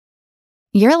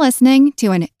You're listening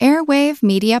to an Airwave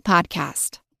Media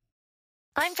Podcast.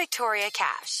 I'm Victoria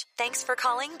Cash. Thanks for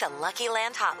calling the Lucky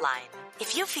Land Hotline.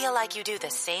 If you feel like you do the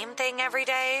same thing every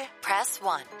day, press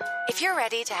 1. If you're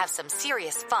ready to have some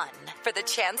serious fun for the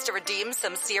chance to redeem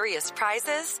some serious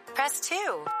prizes, press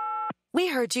 2. We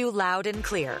heard you loud and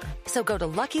clear. So go to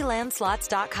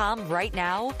LuckyLandSlots.com right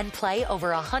now and play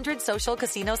over 100 social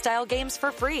casino-style games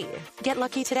for free. Get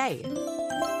lucky today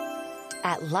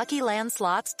at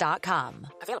LuckyLandSlots.com.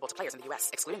 Available to players in the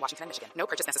U.S., excluding Washington and Michigan. No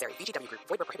purchase necessary. VGW Group.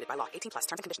 Void where prohibited by law. 18+. Terms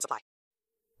and conditions apply.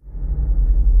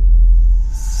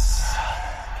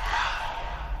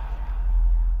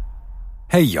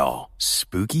 Hey, y'all.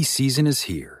 Spooky season is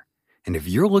here. And if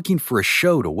you're looking for a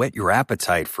show to whet your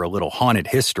appetite for a little haunted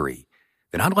history,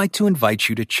 then I'd like to invite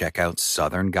you to check out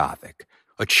Southern Gothic,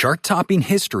 a chart-topping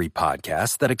history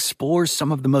podcast that explores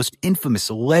some of the most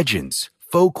infamous legends,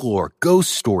 folklore,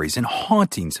 ghost stories, and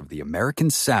hauntings of the American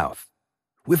South.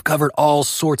 We've covered all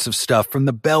sorts of stuff from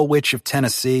the Bell Witch of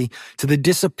Tennessee to the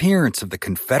disappearance of the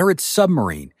Confederate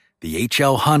submarine, the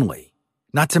H.L. Hunley,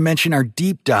 not to mention our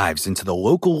deep dives into the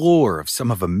local lore of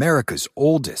some of America's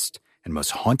oldest and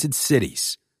most haunted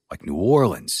cities, like New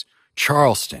Orleans,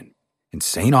 Charleston, and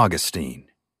St. Augustine.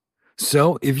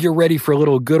 So, if you're ready for a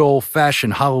little good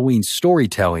old-fashioned Halloween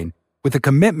storytelling with a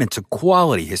commitment to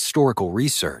quality historical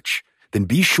research, then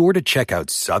be sure to check out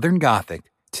Southern Gothic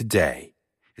today.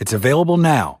 It's available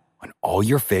now on all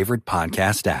your favorite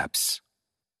podcast apps.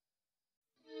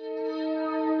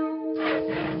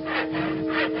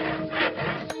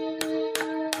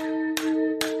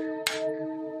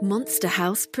 Monster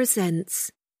House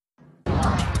presents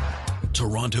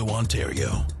Toronto,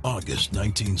 Ontario, August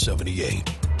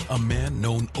 1978. A man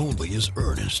known only as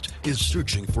Ernest is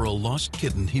searching for a lost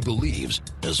kitten he believes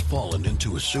has fallen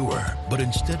into a sewer. But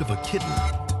instead of a kitten,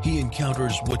 he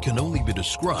encounters what can only be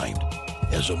described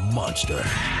as a monster.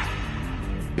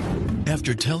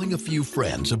 After telling a few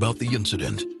friends about the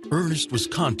incident, Ernest was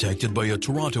contacted by a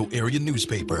Toronto area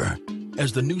newspaper.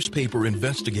 As the newspaper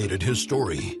investigated his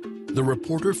story, the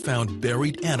reporter found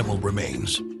buried animal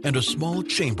remains and a small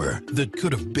chamber that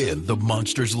could have been the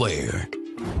monster's lair.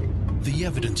 The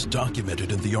evidence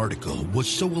documented in the article was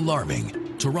so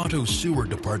alarming, Toronto's sewer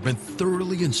department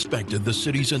thoroughly inspected the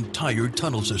city's entire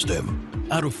tunnel system,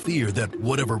 out of fear that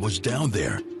whatever was down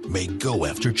there may go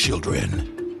after children.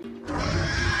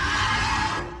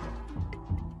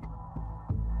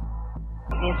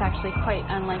 It's actually quite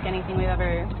unlike anything we've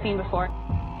ever seen before.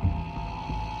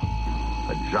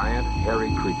 A giant,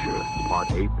 hairy creature,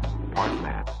 part ape, part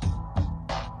man.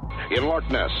 In Loch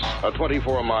Ness, a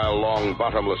 24-mile-long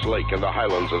bottomless lake in the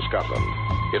Highlands of Scotland.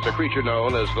 It's a creature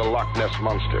known as the Loch Ness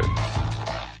Monster.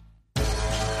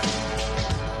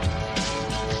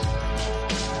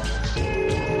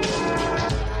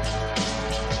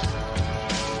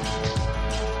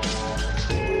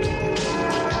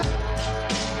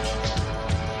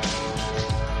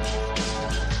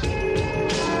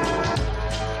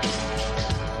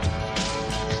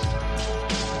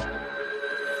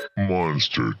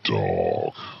 Monster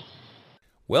Talk.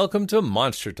 Welcome to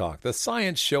Monster Talk, the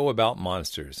science show about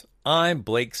monsters. I'm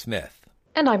Blake Smith.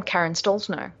 And I'm Karen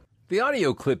Stolzno. The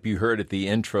audio clip you heard at the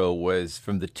intro was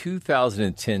from the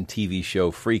 2010 TV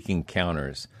show Freak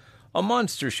Encounters, a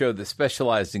monster show that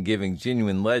specialized in giving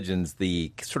genuine legends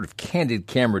the sort of candid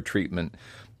camera treatment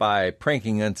by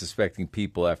pranking unsuspecting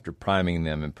people after priming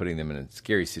them and putting them in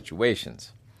scary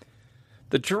situations.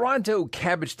 The Toronto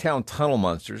Cabbagetown Tunnel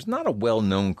Monster is not a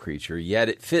well-known creature, yet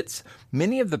it fits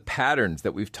many of the patterns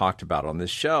that we've talked about on this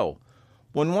show.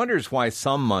 One wonders why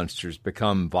some monsters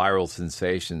become viral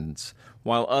sensations,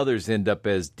 while others end up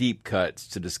as deep cuts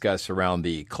to discuss around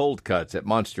the cold cuts at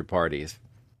monster parties.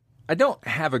 I don't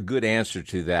have a good answer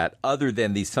to that, other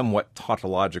than the somewhat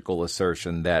tautological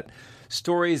assertion that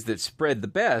stories that spread the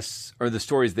best are the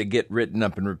stories that get written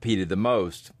up and repeated the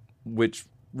most, which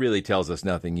really tells us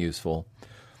nothing useful.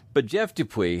 But Jeff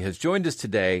Dupuis has joined us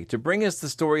today to bring us the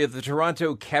story of the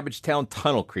Toronto Cabbagetown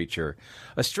Tunnel Creature,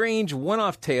 a strange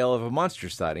one-off tale of a monster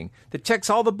sighting that checks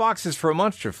all the boxes for a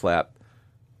monster flap,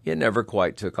 yet never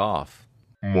quite took off.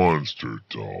 Monster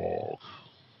Talk.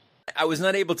 I was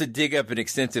not able to dig up an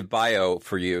extensive bio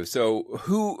for you, so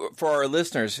for our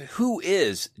listeners, who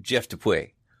is Jeff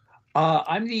Dupuis?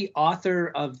 I'm the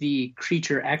author of the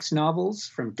Creature X novels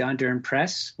from Dundurn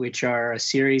Press, which are a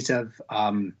series of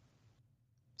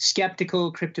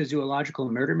skeptical cryptozoological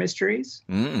murder mysteries.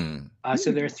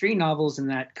 So there are 3 novels in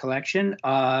that collection.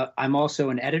 I'm also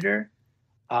an editor.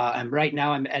 Right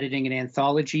now I'm editing an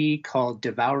anthology called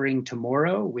Devouring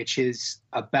Tomorrow, which is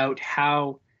about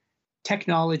how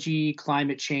technology,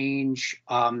 climate change,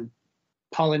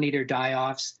 pollinator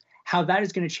die-offs, how that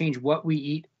is going to change what we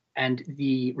eat and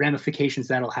the ramifications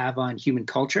that'll have on human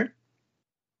culture.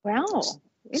 Wow,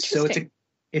 interesting. So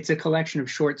it's a collection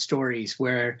of short stories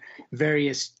where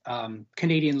various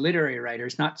Canadian literary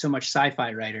writers, not so much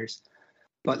sci-fi writers,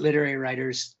 but literary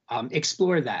writers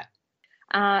explore that.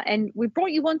 And we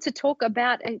brought you on to talk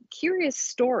about a curious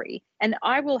story. And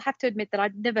I will have to admit that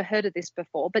I'd never heard of this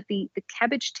before, but the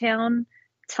Cabbagetown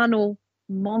Tunnel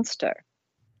Monster.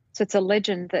 So it's a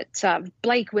legend that,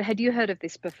 Blake, had you heard of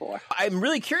this before? I'm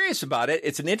really curious about it.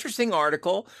 It's an interesting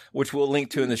article, which we'll link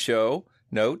to in the show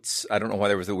notes. I don't know why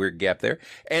there was a weird gap there.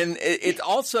 And it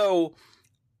also,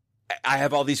 I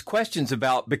have all these questions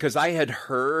about, because what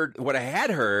I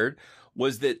had heard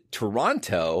was that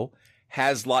Toronto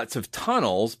has lots of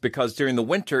tunnels because during the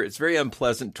winter, it's very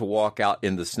unpleasant to walk out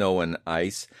in the snow and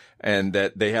ice, and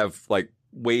that they have like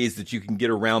ways that you can get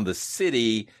around the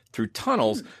city through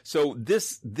tunnels. So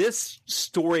this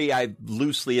story I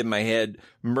loosely in my head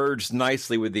merged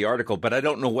nicely with the article, but I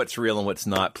don't know what's real and what's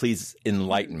not. Please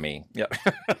enlighten me. Yep.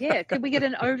 Yeah. Could we get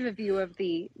an overview of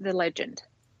the legend?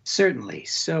 Certainly.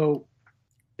 So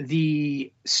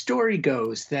the story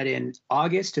goes that in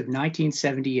August of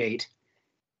 1978,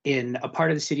 in a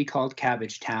part of the city called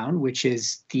Cabbagetown, which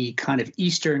is the kind of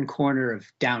eastern corner of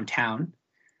downtown,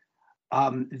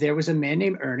 there was a man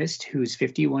named Ernest, who's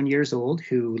 51 years old,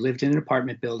 who lived in an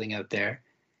apartment building out there,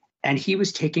 and he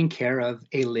was taking care of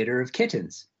a litter of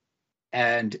kittens.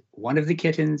 And one of the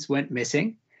kittens went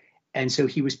missing, and so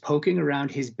he was poking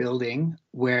around his building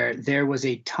where there was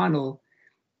a tunnel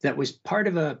that was part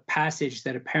of a passage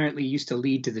that apparently used to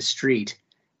lead to the street,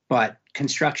 but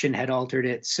construction had altered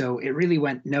it, so it really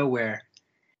went nowhere.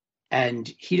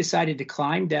 And he decided to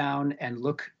climb down and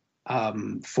look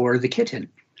for the kitten.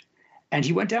 And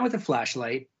he went down with a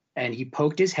flashlight and he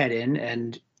poked his head in,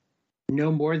 and no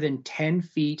more than 10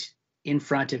 feet in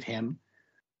front of him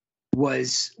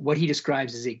was what he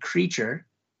describes as a creature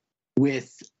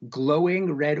with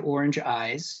glowing red-orange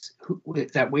eyes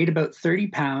that weighed about 30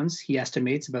 pounds. He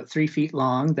estimates about 3 feet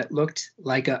long, that looked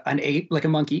like an ape, like a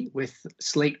monkey, with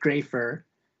slate gray fur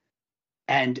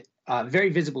and very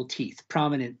visible teeth,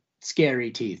 prominent,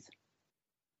 scary teeth.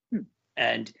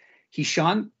 And he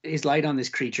shone his light on this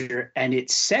creature, and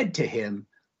it said to him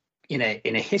in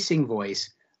a hissing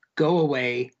voice, "Go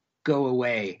away, go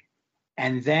away."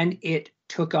 And then it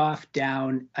took off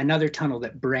down another tunnel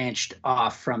that branched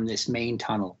off from this main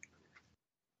tunnel.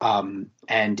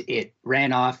 And it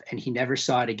ran off, and he never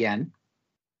saw it again.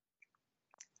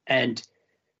 And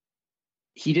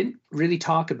he didn't really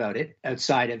talk about it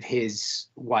outside of his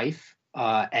wife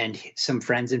and some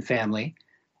friends and family.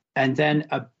 And then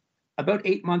about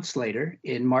 8 months later,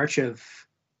 in March of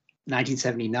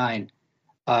 1979,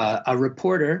 a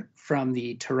reporter from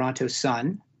the Toronto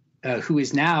Sun, who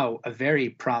is now a very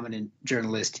prominent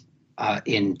journalist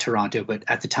in Toronto, but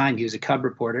at the time he was a cub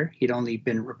reporter. He'd only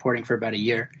been reporting for about a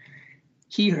year.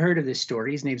 He heard of this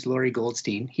story. His name's Laurie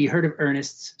Goldstein. He heard of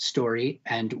Ernest's story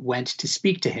and went to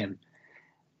speak to him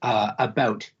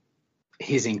about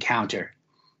his encounter.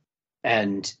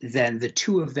 And then the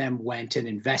two of them went and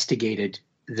investigated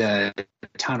the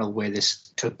tunnel where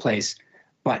this took place.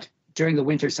 But during the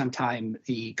winter sometime,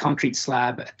 the concrete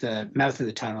slab at the mouth of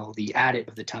the tunnel, the adit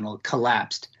of the tunnel,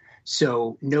 collapsed.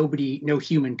 So no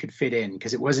human could fit in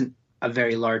because it wasn't a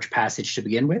very large passage to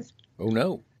begin with. Oh,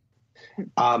 no.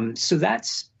 So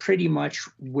that's pretty much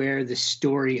where the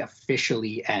story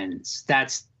officially ends.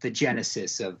 That's the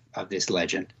genesis of this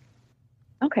legend.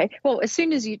 Okay. Well, as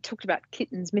soon as you talked about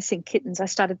kittens, missing kittens, I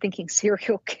started thinking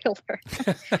serial killer.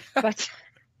 But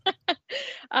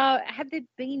have there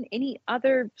been any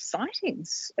other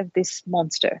sightings of this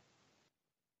monster?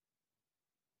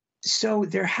 So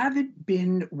there haven't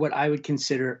been what I would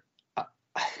consider,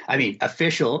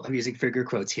 official, I'm using figure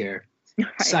quotes here, right,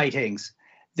 sightings.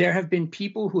 There have been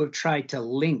people who have tried to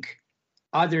link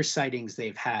other sightings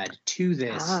they've had to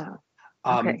this.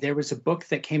 Okay. There was a book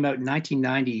that came out in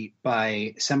 1990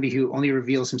 by somebody who only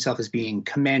reveals himself as being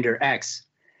Commander X,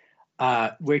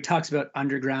 where he talks about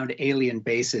underground alien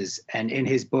bases. And in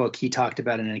his book, he talked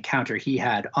about an encounter he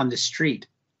had on the street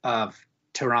of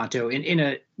Toronto in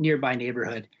a nearby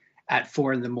neighborhood at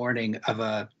 4 a.m. of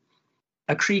a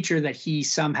creature that he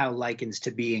somehow likens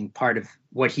to being part of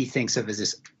what he thinks of as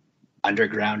this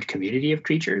underground community of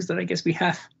creatures that I guess we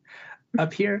have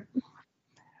up here.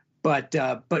 But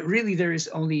really there is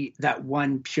only that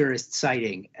one purest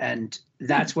sighting. And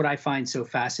that's what I find so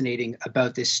fascinating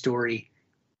about this story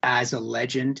as a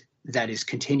legend that is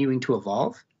continuing to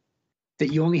evolve,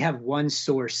 that you only have one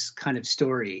source kind of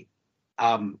story.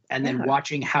 And then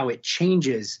watching how it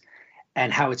changes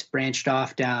and how it's branched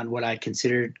off down what I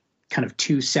considered kind of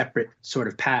two separate sort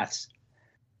of paths,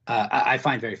 I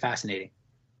find very fascinating.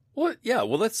 Well, yeah.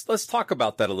 Well, let's talk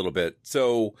about that a little bit.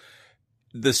 So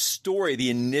the story, the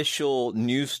initial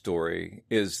news story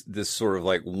is this sort of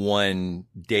like one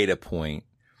data point,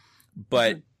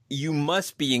 but you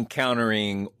must be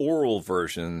encountering oral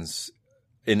versions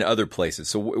in other places.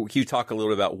 So can you talk a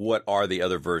little about what are the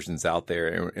other versions out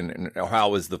there and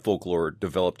how is the folklore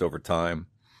developed over time?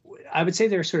 I would say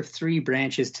there are sort of three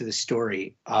branches to the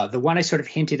story. The one I sort of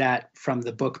hinted at from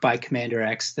the book by Commander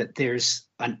X, that there's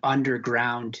an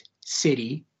underground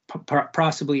city,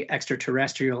 possibly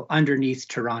extraterrestrial, underneath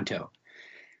Toronto.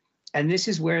 And this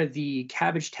is where the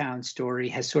Cabbagetown story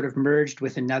has sort of merged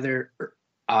with another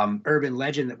urban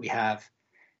legend that we have,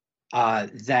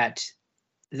 that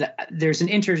there's an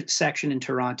intersection in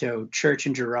Toronto, Church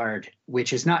and Gerrard,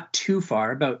 which is not too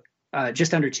far, about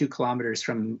just under 2 kilometers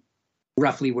from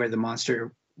roughly where the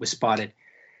monster was spotted,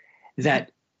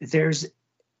 that there's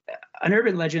an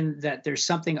urban legend that there's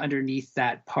something underneath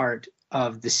that part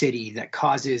of the city that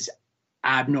causes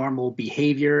abnormal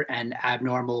behavior and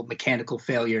abnormal mechanical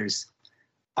failures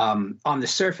on the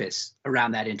surface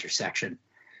around that intersection.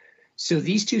 So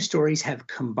these two stories have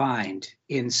combined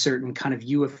in certain kind of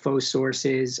UFO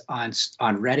sources, on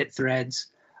Reddit threads,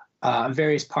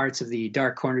 various parts of the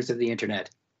dark corners of the internet.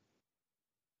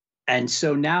 And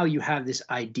so now you have this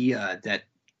idea that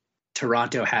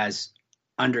Toronto has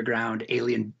underground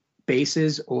alien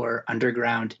bases or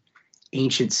underground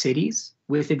ancient cities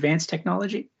with advanced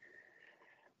technology.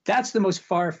 That's the most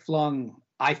far-flung,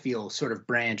 I feel, sort of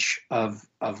branch of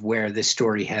where this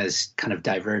story has kind of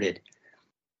diverted.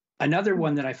 Another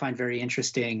one that I find very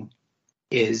interesting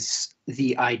is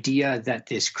the idea that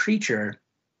this creature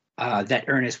that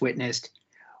Ernest witnessed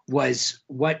was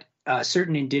what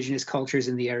certain indigenous cultures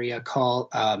in the area call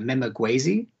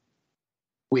Memagwezi,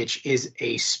 which is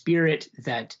a spirit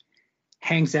that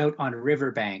hangs out on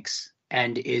riverbanks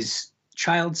and is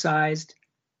child-sized,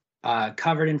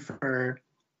 covered in fur,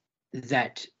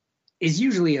 that is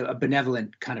usually a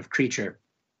benevolent kind of creature.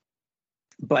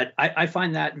 But I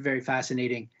find that very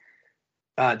fascinating.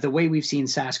 The way we've seen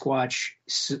Sasquatch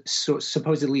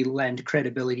supposedly lend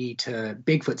credibility to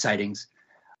Bigfoot sightings,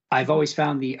 I've always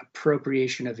found the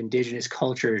appropriation of indigenous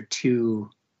culture to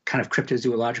kind of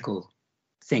cryptozoological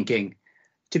thinking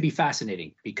to be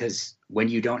fascinating, because when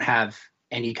you don't have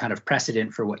any kind of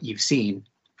precedent for what you've seen,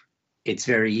 it's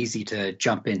very easy to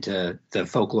jump into the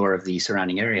folklore of the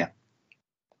surrounding area.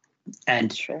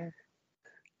 And sure.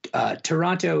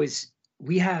 Toronto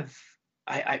we have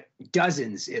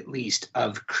dozens at least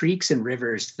of creeks and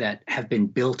rivers that have been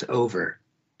built over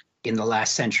in the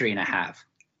last century and a half.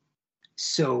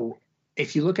 So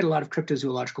if you look at a lot of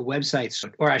cryptozoological websites,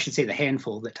 or I should say the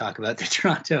handful that talk about the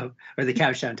Toronto or the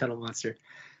Cabbagetown Tunnel Monster,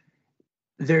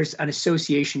 there's an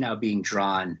association now being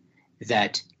drawn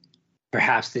that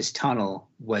perhaps this tunnel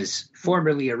was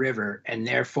formerly a river and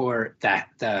therefore that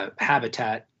the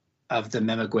habitat of the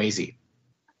Memagwezi.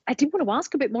 I did want to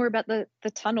ask a bit more about the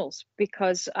tunnels,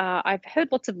 because I've heard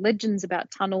lots of legends about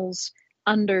tunnels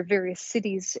under various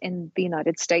cities in the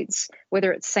United States,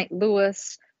 whether it's St.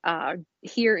 Louis.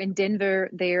 Here in Denver,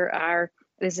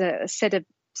 there's a set of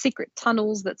secret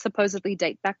tunnels that supposedly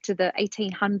date back to the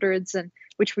 1800s and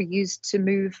which were used to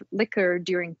move liquor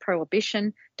during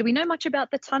Prohibition. Do we know much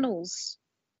about the tunnels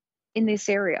in this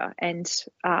area and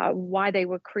why they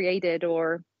were created,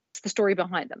 or the story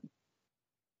behind them?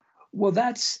 Well,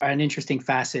 that's an interesting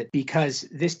facet, because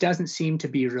this doesn't seem to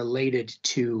be related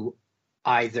to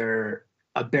either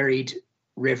a buried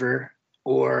river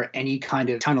or any kind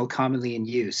of tunnel commonly in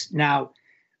use. Now,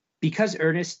 because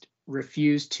Ernest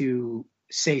refused to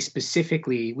say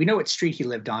specifically, we know what street he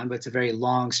lived on, but it's a very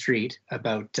long street,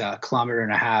 about a kilometer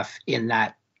and a half in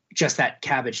that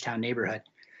Cabbagetown neighborhood.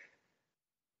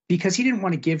 Because he didn't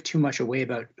want to give too much away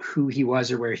about who he was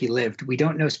or where he lived, we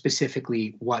don't know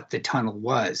specifically what the tunnel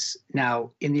was.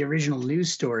 Now, in the original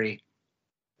news story,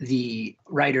 the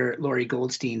writer Laurie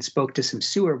Goldstein spoke to some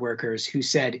sewer workers who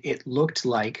said it looked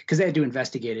like, because they had to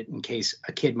investigate it in case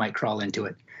a kid might crawl into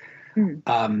it.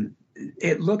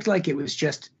 It looked like it was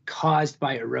just caused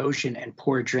by erosion and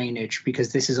poor drainage,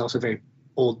 because this is also a very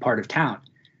old part of town.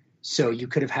 So you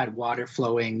could have had water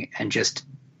flowing and just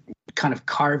kind of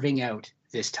carving out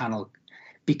this tunnel.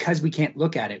 Because we can't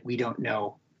look at it, we don't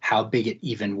know how big it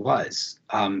even was.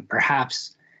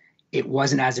 Perhaps it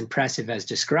wasn't as impressive as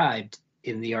described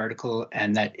in the article,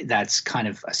 and that's kind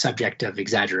of a subject of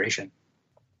exaggeration.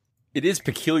 It is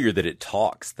peculiar that it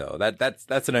talks, though.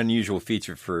 That's an unusual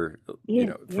feature for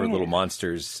little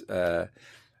monsters.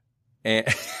 And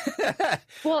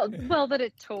well, that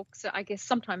it talks. I guess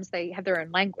sometimes they have their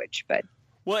own language, but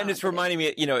Well, and it's reminding me,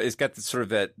 it's got the sort of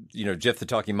that, Jeff the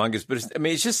Talking Mongoose, but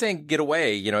it's just saying get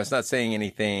away. It's not saying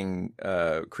anything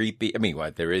creepy. I mean,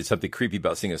 there is something creepy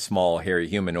about seeing a small hairy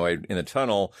humanoid in a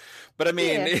tunnel, but I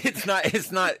mean, it's not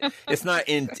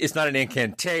an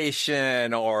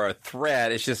incantation or a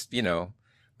threat. It's just,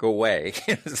 go away.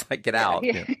 It's like, get out.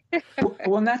 Yeah.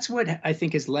 Well, and that's what I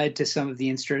think has led to some of the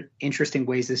interesting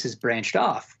ways this has branched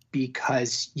off,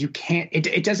 because you can't,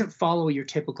 it doesn't follow your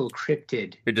typical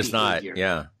cryptid. It does behavior. not,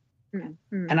 yeah.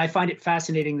 Mm-hmm. And I find it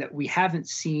fascinating that we haven't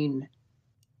seen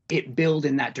it build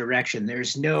in that direction.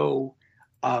 There's no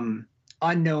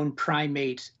unknown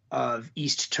primate of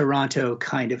East Toronto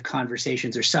kind of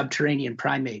conversations or subterranean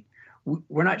primate.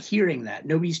 We're not hearing that.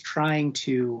 Nobody's trying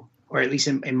to, or at least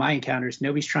in my encounters,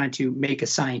 nobody's trying to make a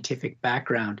scientific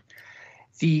background.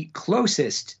 The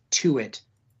closest to it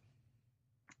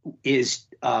is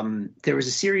there was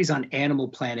a series on Animal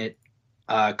Planet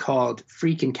called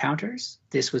Freak Encounters.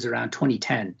 This was around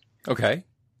 2010. Okay.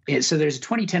 And so there's a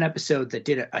 2010 episode that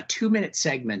did a 2-minute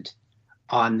segment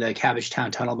on the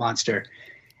Cabbagetown Tunnel Monster.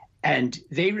 And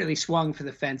they really swung for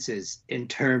the fences in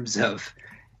terms of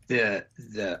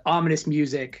the ominous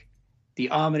music, the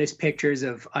ominous pictures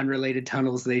of unrelated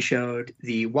tunnels they showed,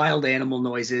 the wild animal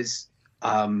noises,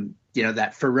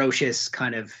 that ferocious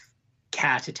kind of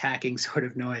cat attacking sort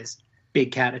of noise,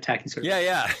 big cat attacking sort of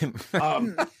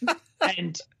noise.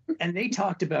 And they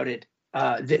talked about it.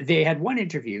 They had one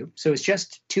interview. So it's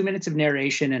just 2 minutes of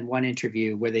narration and one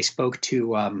interview where they spoke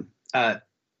to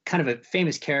kind of a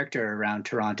famous character around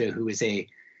Toronto who is a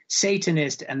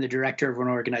Satanist and the director of an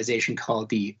organization called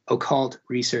the Occult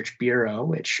Research Bureau,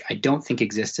 which I don't think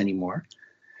exists anymore.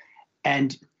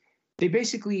 And they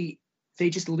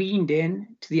just leaned in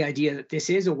to the idea that this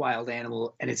is a wild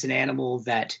animal, and it's an animal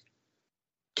that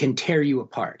can tear you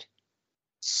apart.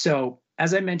 So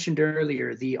as I mentioned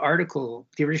earlier, the original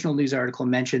news article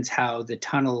mentions how the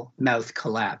tunnel mouth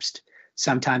collapsed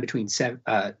sometime between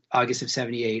August of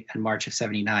 78 and March of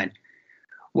 79.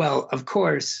 Well, of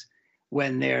course,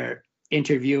 when they're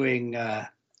interviewing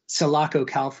Salako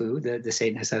Kalfu, the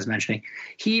Satanist I was mentioning,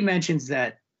 he mentions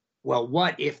that, well,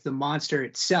 what if the monster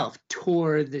itself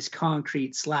tore this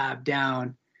concrete slab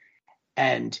down?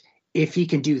 And if he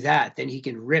can do that, then he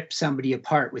can rip somebody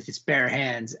apart with his bare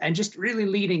hands, and just really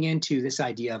leading into this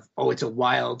idea of, oh, it's a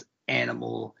wild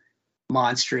animal,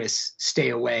 monstrous,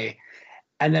 stay away.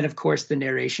 And then, of course, the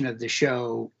narration of the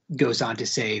show goes on to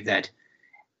say that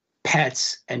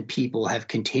pets and people have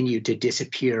continued to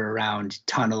disappear around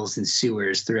tunnels and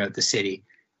sewers throughout the city.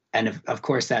 And of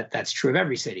course, that's true of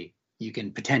every city. You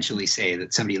can potentially say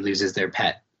that somebody loses their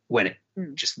pet when it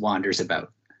just wanders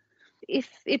about. If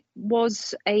it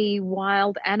was a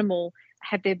wild animal,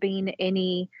 have there been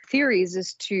any theories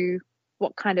as to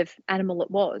what kind of animal it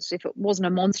was? If it wasn't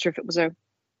a monster, if it was a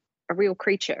real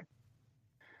creature?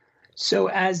 So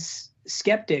as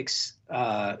skeptics who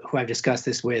I've discussed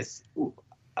this with,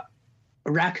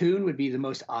 a raccoon would be the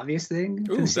most obvious thing.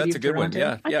 Ooh, that's a good one.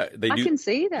 Yeah, yeah. I can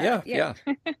see that. Yeah.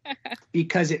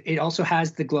 Because it also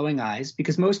has the glowing eyes,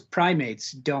 because most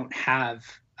primates don't have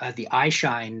the eye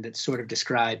shine that's sort of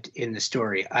described in the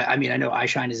story. I mean, I know eye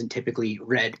shine isn't typically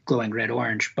red, glowing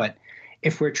red-orange, but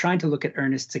if we're trying to look at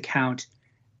Ernest's account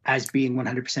as being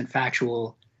 100%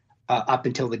 factual up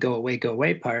until the go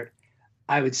away part,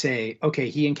 I would say, okay,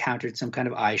 he encountered some kind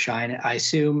of eye shine. I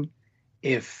assume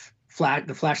if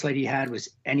the flashlight he had was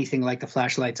anything like the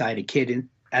flashlights I had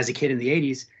as a kid in the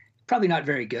 80s, probably not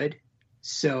very good.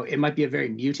 So it might be a very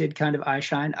muted kind of eye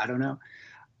shine. I don't know.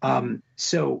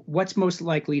 So what's most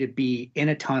likely to be in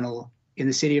a tunnel in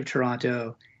the city of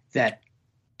Toronto that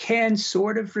can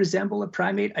sort of resemble a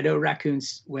primate? I know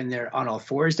raccoons, when they're on all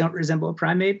fours, don't resemble a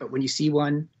primate, but when you see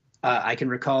one, I can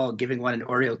recall giving one an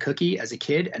Oreo cookie as a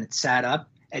kid, and it sat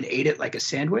up and ate it like a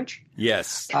sandwich.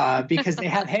 Yes. Because they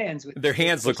have hands. Their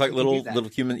hands look like little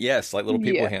human, yes, like little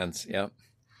people hands. Yeah.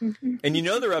 And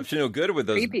they're up to no good with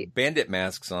those bandit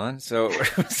masks on. So,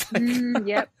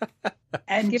 yep.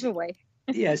 And giveaway.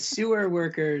 Yeah, sewer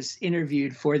workers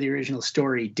interviewed for the original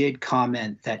story did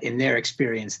comment that in their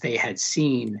experience, they had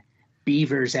seen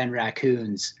beavers and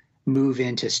raccoons move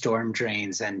into storm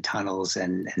drains and tunnels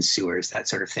and sewers, that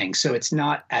sort of thing. So it's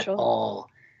not at all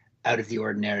out of the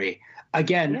ordinary.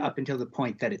 Again, up until the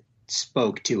point that it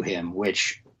spoke to him,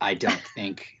 which I don't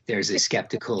think there's a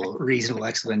skeptical, reasonable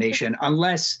explanation,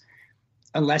 unless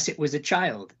it was a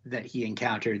child that he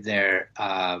encountered there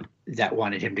that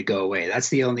wanted him to go away. That's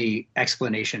the only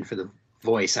explanation for the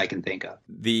voice I can think of.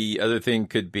 The other thing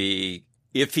could be,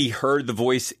 if he heard the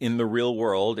voice in the real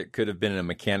world, it could have been a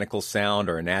mechanical sound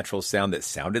or a natural sound that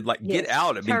sounded like "get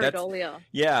out." I mean,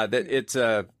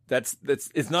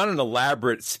 it's not an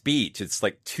elaborate speech. It's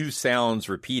like two sounds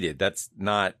repeated. That's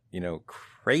not,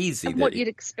 crazy. And what you'd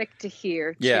expect to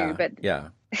hear, yeah, too. But yeah.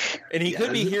 And he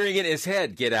could be hearing it in his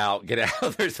head, get out, get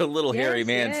out. There's a little hairy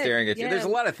man staring at you. There's a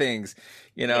lot of things,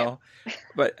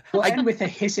 but and with a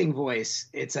hissing voice,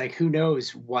 it's like, who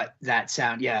knows what that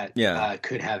sound,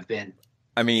 could have been.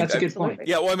 I mean, that's a good point.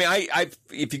 Yeah. Well, I mean,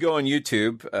 if you go on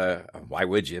YouTube, why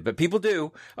would you? But people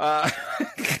do.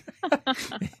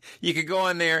 You could go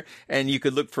on there and you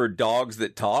could look for dogs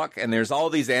that talk, and there's all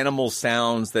these animal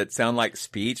sounds that sound like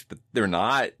speech, but they're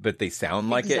not, but they sound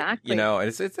like it, And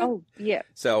it's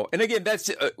So, and again,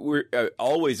 that's, we're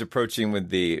always approaching with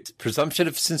the presumption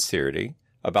of sincerity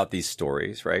about these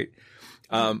stories, right?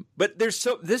 But there's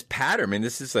this pattern. I mean,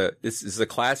 this is a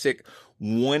classic.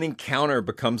 One encounter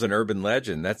becomes an urban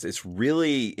legend. It's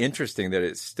really interesting that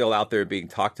it's still out there being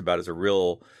talked about as a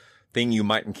real thing you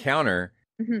might encounter.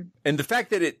 Mm-hmm. And the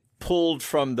fact that it pulled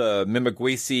from the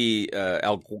Mimagwesi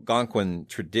Algonquin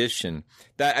tradition,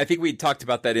 that I think we talked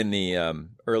about that in the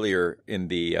earlier in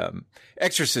the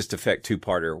Exorcist Effect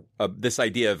two-parter. This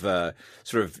idea of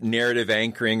sort of narrative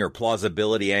anchoring or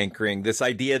plausibility anchoring. This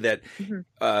idea that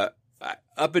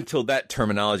up until that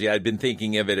terminology, I'd been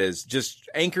thinking of it as just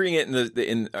anchoring it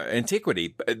in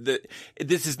antiquity.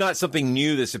 This is not something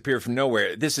new that's appeared from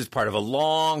nowhere. This is part of a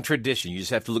long tradition. You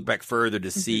just have to look back further to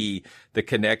see the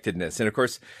connectedness. And of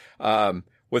course,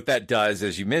 what that does,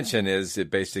 as you mentioned, is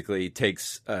it basically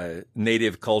takes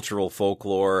native cultural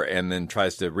folklore and then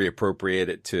tries to reappropriate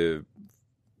it to,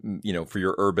 for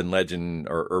your urban legend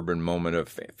or urban moment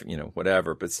of,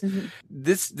 whatever. But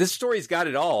this story's got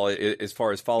it all as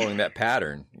far as following that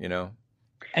pattern,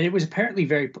 And it was apparently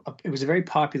it was a very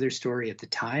popular story at the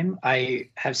time. I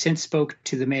have since spoke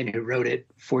to the man who wrote it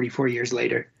 44 years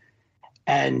later.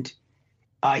 And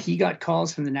he got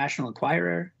calls from the National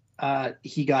Enquirer.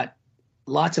 He got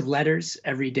lots of letters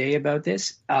every day about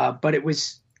this. But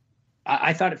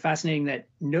I thought it fascinating that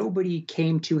nobody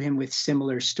came to him with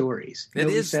similar stories.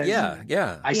 I saw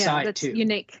it that's too.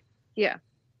 Unique. Yeah.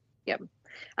 Yep.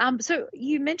 So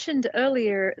you mentioned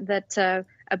earlier that a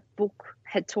book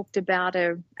had talked about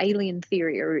an alien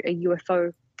theory or a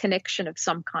UFO connection of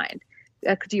some kind.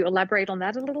 Could you elaborate on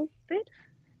that a little bit?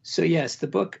 So yes, the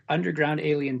book Underground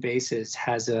Alien Bases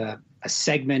has a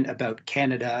segment about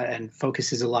Canada and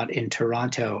focuses a lot in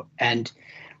Toronto. And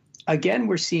again,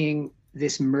 we're seeing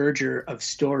this merger of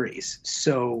stories.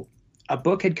 So a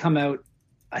book had come out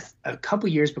a couple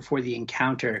years before the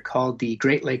encounter called The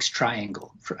Great Lakes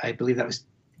Triangle. I believe that was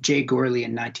Jay Gorley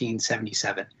in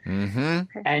 1977.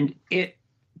 Mm-hmm. And it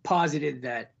posited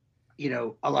that,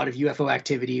 a lot of UFO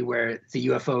activity where the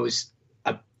UFOs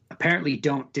apparently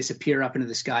don't disappear up into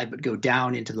the sky but go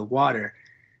down into the water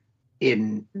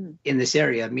in this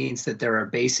area means that there are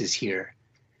bases here.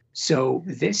 So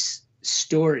this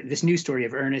new story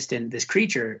of Ernest and this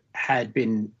creature had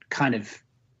been kind of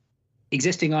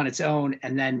existing on its own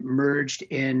and then merged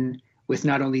in with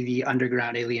not only the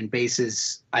underground alien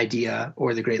bases idea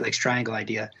or the Great Lakes Triangle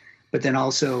idea, but then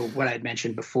also what I'd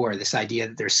mentioned before, this idea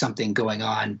that there's something going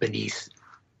on beneath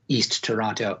East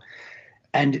Toronto.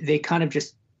 And they kind of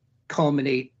just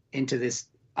culminate into this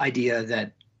idea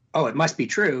that, it must be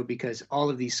true because all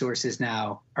of these sources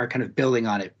now are kind of building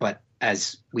on it. But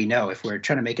as we know, if we're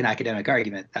trying to make an academic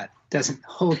argument, that doesn't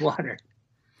hold water.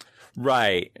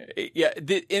 Right. Yeah.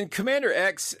 In Commander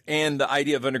X and the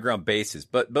idea of underground bases,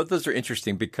 but both those are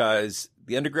interesting because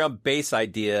the underground base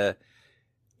idea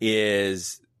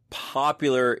is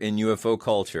popular in UFO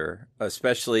culture,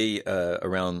 especially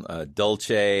around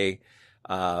Dulce.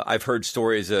 I've heard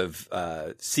stories of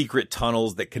secret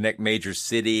tunnels that connect major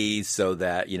cities so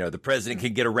that, the president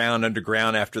can get around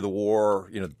underground after the war,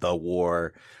 the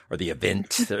war or the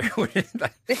event.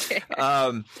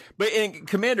 But in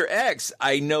Commander X,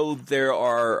 I know there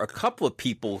are a couple of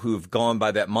people who've gone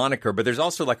by that moniker, but there's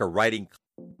also like a writing.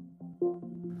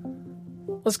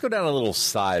 Let's go down a little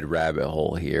side rabbit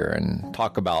hole here and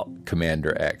talk about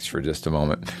Commander X for just a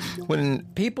moment. When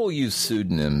people use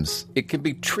pseudonyms, it can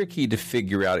be tricky to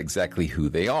figure out exactly who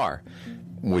they are,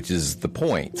 which is the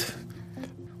point.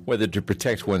 Whether to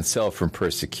protect oneself from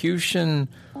persecution,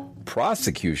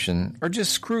 prosecution, or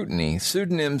just scrutiny,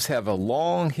 pseudonyms have a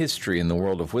long history in the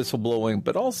world of whistleblowing,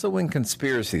 but also in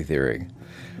conspiracy theory.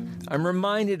 I'm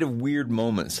reminded of weird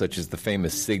moments such as the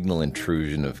famous signal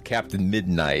intrusion of Captain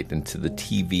Midnight into the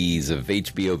TVs of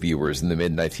HBO viewers in the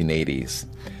mid-1980s.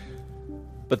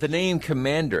 But the name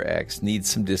Commander X needs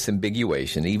some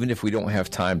disambiguation, even if we don't have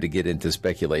time to get into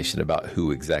speculation about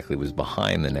who exactly was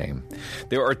behind the name.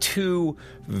 There are two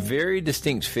very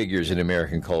distinct figures in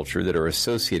American culture that are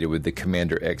associated with the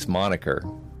Commander X moniker.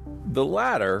 The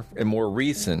latter, and more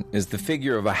recent, is the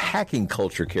figure of a hacking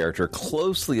culture character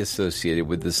closely associated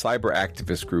with the cyber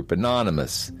activist group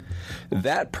Anonymous.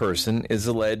 That person is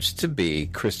alleged to be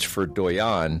Christopher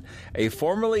Doyon, a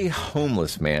formerly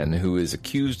homeless man who is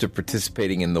accused of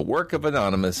participating in the work of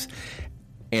Anonymous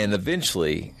and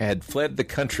eventually had fled the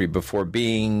country before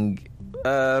being,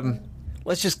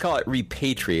 let's just call it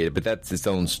repatriated, but that's its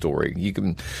own story. You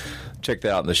can check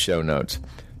that out in the show notes.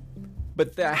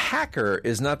 But the hacker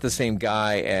is not the same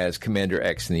guy as Commander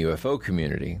X in the UFO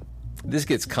community. This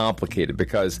gets complicated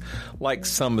because, like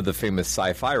some of the famous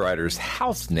sci-fi writers'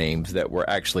 house names that were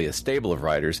actually a stable of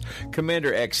writers,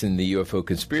 Commander X in the UFO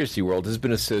conspiracy world has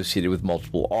been associated with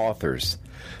multiple authors.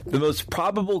 The most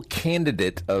probable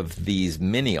candidate of these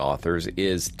many authors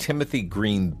is Timothy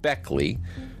Green Beckley,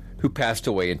 who passed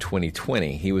away in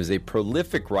 2020. He was a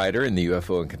prolific writer in the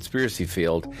UFO and conspiracy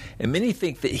field, and many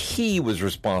think that he was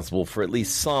responsible for at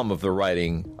least some of the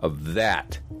writing of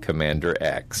that Commander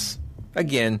X.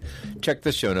 Again, check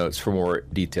the show notes for more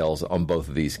details on both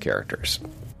of these characters.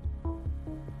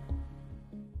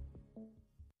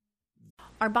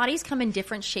 Our bodies come in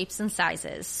different shapes and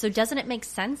sizes, so doesn't it make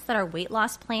sense that our weight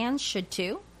loss plans should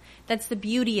too? That's the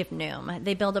beauty of Noom.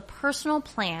 They build a personal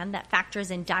plan that factors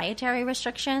in dietary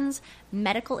restrictions,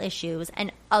 medical issues,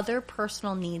 and other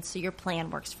personal needs so your plan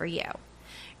works for you.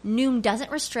 Noom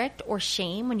doesn't restrict or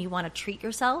shame when you want to treat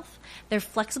yourself. Their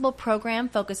flexible program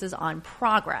focuses on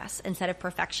progress instead of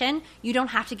perfection. You don't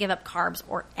have to give up carbs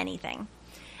or anything.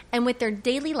 And with their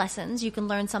daily lessons, you can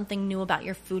learn something new about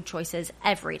your food choices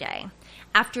every day.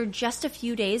 After just a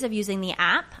few days of using the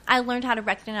app, I learned how to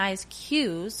recognize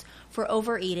cues for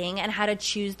overeating and how to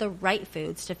choose the right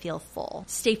foods to feel full.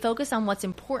 Stay focused on what's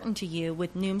important to you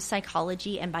with Noom's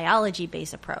psychology and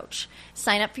biology-based approach.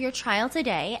 Sign up for your trial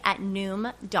today at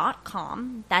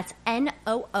Noom.com. That's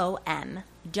Noom.com.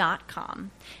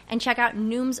 And check out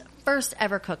Noom's first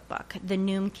ever cookbook, The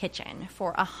Noom Kitchen,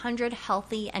 for 100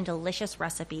 healthy and delicious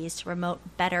recipes to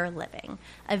promote better living.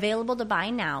 Available to buy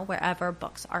now wherever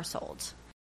books are sold.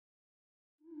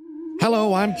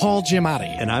 Hello, I'm Paul Giamatti.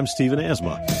 And I'm Stephen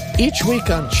Asma. Each week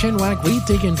on Chinwag, we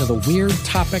dig into the weird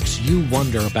topics you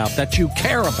wonder about, that you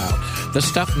care about. The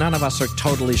stuff none of us are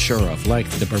totally sure of, like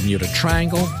the Bermuda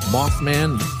Triangle,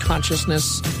 Mothman,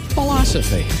 consciousness,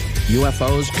 philosophy,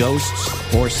 UFOs,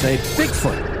 ghosts, or, say,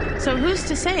 Bigfoot. So who's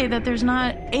to say that there's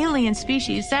not alien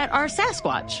species that are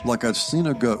Sasquatch? Like I'd seen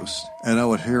a ghost, and I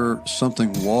would hear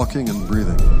something walking and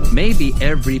breathing. Maybe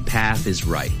every path is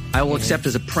right. I will accept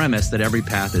as a premise that every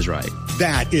path is right.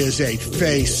 That is a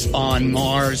face on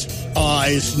Mars.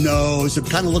 Eyes, nose. It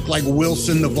kind of looked like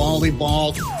Wilson, the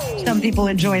volleyball. Some people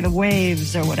enjoy the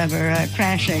waves or whatever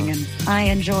crashing, and I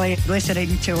enjoy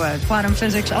listening to a quantum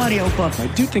physics audiobook. I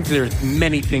do think there are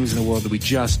many things in the world that we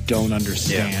just don't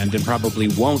understand and probably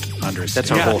won't understand.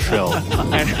 That's our whole show.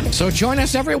 So join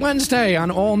us every Wednesday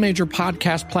on all major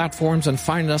podcast platforms and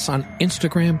find us on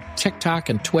Instagram, TikTok,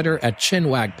 and Twitter at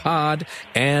ChinwagPod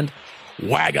and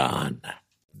Wagon.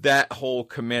 That whole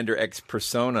Commander X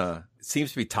persona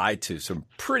seems to be tied to some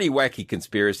pretty wacky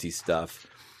conspiracy stuff.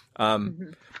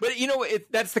 But, you know,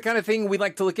 that's the kind of thing we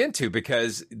like to look into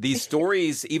because these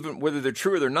stories, even whether they're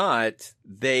true or they're not,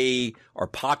 they are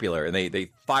popular and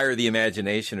they fire the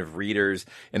imagination of readers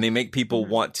and they make people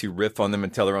want to riff on them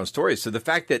and tell their own stories. So the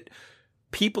fact that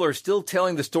people are still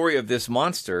telling the story of this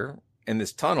monster in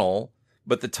this tunnel,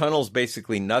 but the tunnel's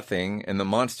basically nothing and the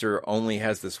monster only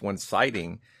has this one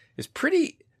sighting is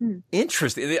pretty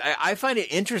interesting. I find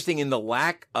it interesting in the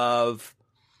lack of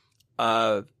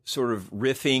sort of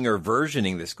riffing or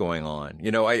versioning that's going on.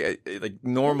 You know, I like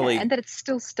normally... Yeah, and that it's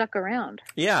still stuck around.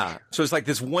 Yeah. So it's like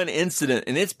this one incident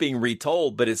and it's being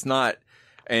retold, but it's not,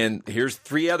 and here's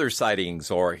 3 other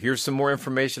sightings or here's some more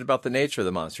information about the nature of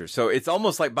the monster. So it's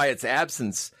almost like by its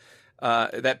absence,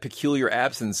 that peculiar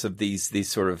absence of these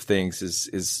sort of things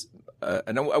is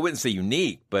and I wouldn't say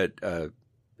unique, but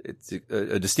it's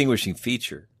a distinguishing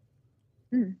feature.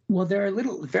 Well, there are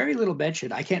very little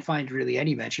mention. I can't find really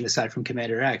any mention aside from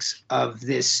Commander X of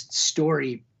this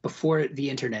story before the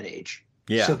internet age.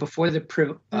 Yeah. So before the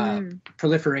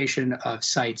proliferation of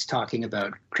sites talking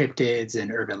about cryptids and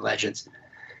urban legends.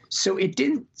 So it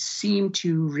didn't seem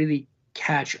to really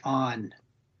catch on.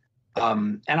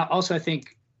 And also I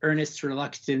think Ernest's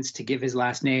reluctance to give his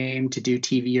last name, to do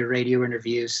TV or radio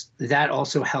interviews, that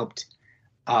also helped,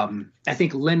 I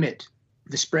think, limit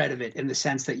the spread of it in the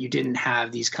sense that you didn't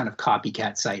have these kind of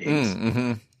copycat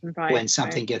sightings when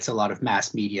something gets a lot of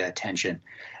mass media attention.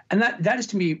 And that is,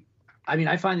 to me, I mean,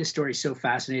 I find this story so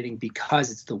fascinating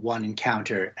because it's the one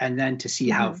encounter, and then to see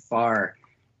how far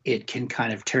it can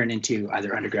kind of turn into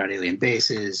either underground alien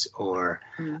bases or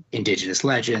indigenous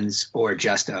legends or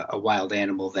just a wild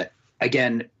animal that,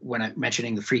 again, when I'm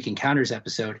mentioning the Freak Encounters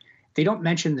episode, they don't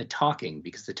mention the talking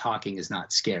because the talking is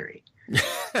not scary.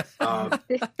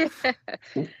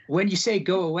 When you say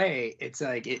go away, it's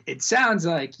like it sounds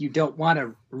like you don't want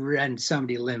to rend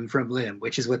somebody limb from limb,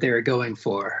 which is what they were going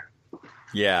for.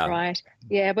 Yeah. Right.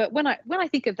 Yeah, but when I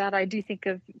think of that, I do think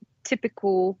of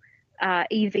typical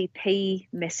EVP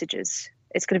messages.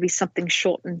 It's going to be something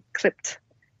short and clipped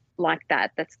like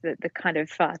that. That's the kind of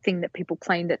thing that people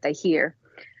claim that they hear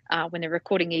when they're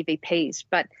recording EVPs.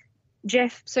 But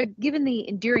Jeff, so given the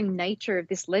enduring nature of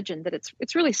this legend, that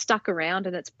it's really stuck around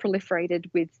and it's proliferated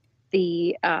with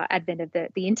the advent of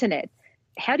the internet,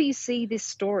 how do you see this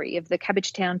story of the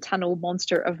Cabbagetown Tunnel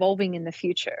monster evolving in the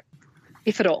future,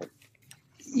 if at all?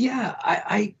 Yeah,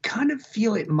 I kind of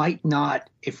feel it might not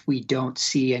if we don't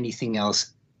see anything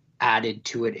else added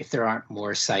to it, if there aren't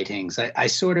more sightings. I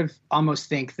sort of almost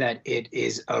think that it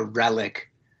is a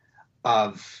relic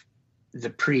of the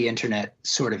pre-internet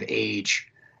sort of age.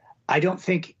 I don't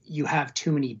think you have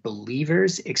too many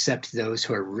believers except those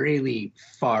who are really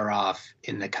far off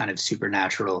in the kind of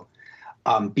supernatural,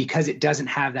 because it doesn't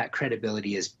have that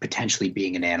credibility as potentially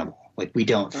being an animal. Like, we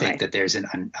don't think that there's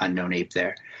an unknown ape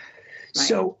there. Right.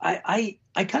 So I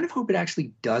kind of hope it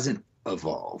actually doesn't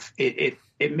evolve. It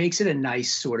makes it a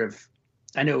nice sort of,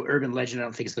 I know urban legend I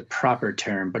don't think is the proper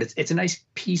term, but it's a nice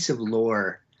piece of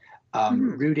lore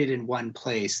rooted in one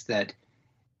place that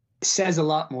says a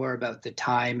lot more about the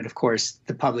time. And of course,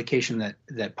 the publication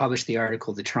that published the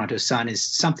article, the Toronto Sun, is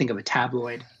something of a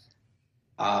tabloid.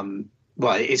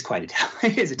 Well, it is quite a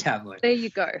tabloid. It is a tabloid. There you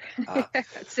go. It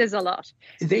says a lot.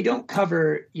 They don't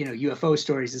cover, UFO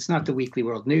stories. It's not the Weekly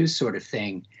World News sort of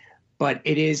thing, but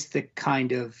it is the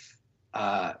kind of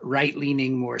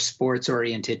right-leaning, more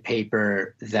sports-oriented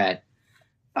paper that,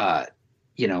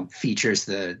 features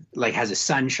has a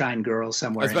sunshine girl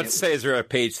somewhere. I was about to say, is there a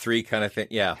page 3 kind of thing?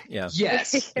 Yeah. Yes.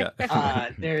 Yeah.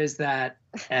 There is that.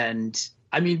 And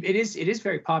I mean, it is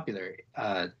very popular,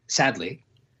 sadly.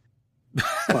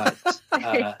 But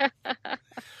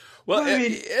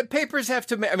papers have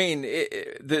to.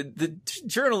 The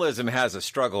journalism has a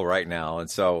struggle right now, and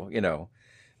so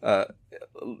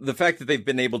the fact that they've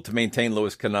been able to maintain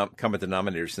lowest common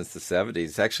denominator since the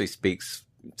 70s actually speaks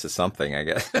to something, I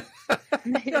guess.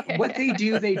 What they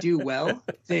do well.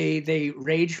 They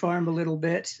rage farm a little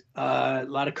bit, a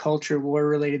lot of culture war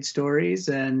related stories,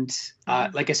 and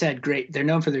like I said, great. They're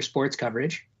known for their sports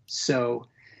coverage. So,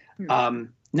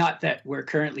 not that we're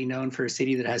currently known for a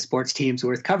city that has sports teams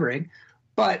worth covering,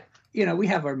 but we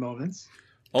have our moments.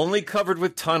 Only covered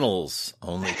with tunnels. I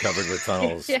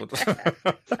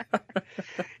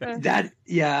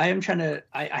am trying to.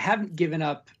 I haven't given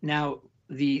up. Now,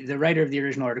 the writer of the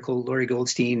original article, Laurie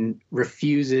Goldstein,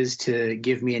 refuses to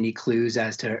give me any clues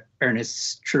as to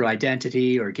Ernest's true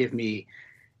identity or give me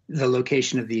the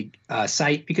location of the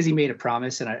site, because he made a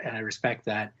promise, and I respect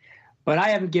that. But I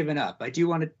haven't given up.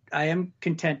 I am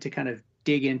content to kind of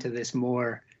dig into this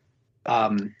more.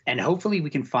 And hopefully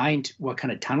we can find what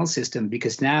kind of tunnel system,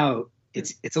 because now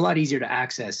it's a lot easier to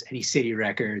access any city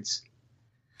records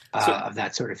of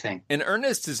that sort of thing. And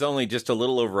Ernest is only just a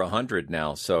little over 100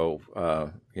 now. So,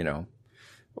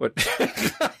 what?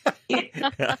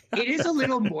 It is a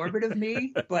little morbid of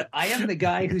me, but I am the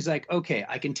guy who's like, okay,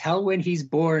 I can tell when he's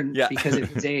born because of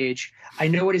his age. I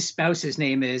know what his spouse's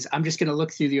name is. I'm just going to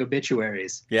look through the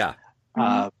obituaries. Yeah.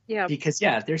 Because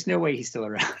there's no way he's still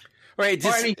around. Right.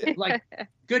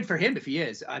 Good for him if he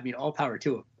is. I mean, all power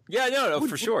to him. Yeah, no,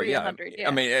 for sure. Yeah.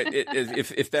 I mean,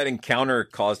 if that encounter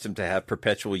caused him to have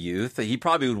perpetual youth, he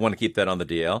probably would want to keep that on the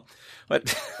DL.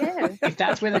 But if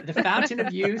that's where the fountain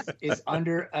of youth is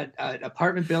under an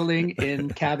apartment building in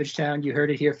Cabbagetown, you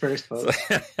heard it here first, folks.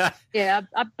 Yeah,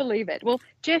 I believe it. Well,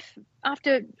 Jeff,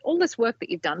 after all this work that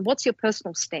you've done, what's your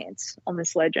personal stance on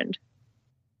this legend?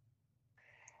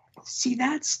 See,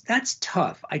 that's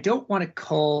tough. I don't want to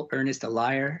call Ernest a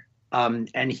liar.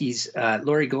 And he's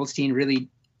Laurie Goldstein really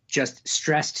just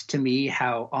stressed to me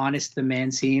how honest the man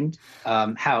seemed.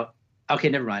 Okay,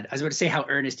 never mind. I was about to say how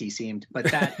earnest he seemed, but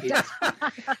that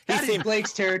is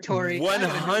Blake's territory.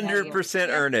 100%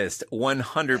 earnest.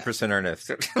 100%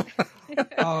 earnest.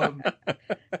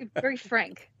 Very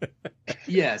frank.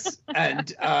 Yes.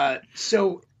 And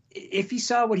so if he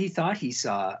saw what he thought he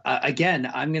saw,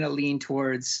 again, I'm going to lean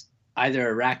towards either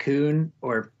a raccoon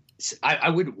or I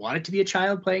wouldn't want it to be a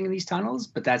child playing in these tunnels,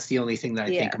 but that's the only thing that I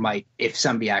think might, if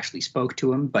somebody actually spoke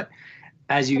to him. But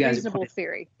as you guys, reasonable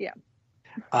theory, yeah.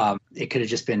 It could have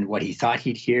just been what he thought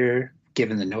he'd hear,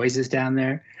 given the noises down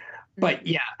there. But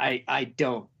yeah, I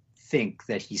don't think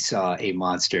that he saw a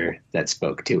monster that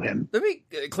spoke to him. Let me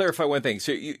clarify one thing.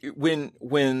 So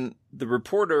when the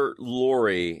reporter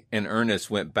Lori and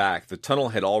Ernest went back, the tunnel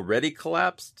had already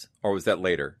collapsed, or was that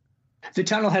later? The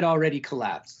tunnel had already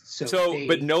collapsed.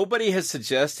 But nobody has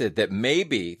suggested that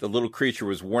maybe the little creature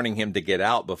was warning him to get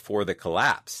out before the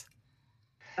collapse.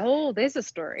 Oh, there's a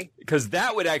story. Because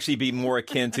that would actually be more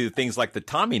akin to things like the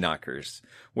Tommyknockers,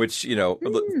 which,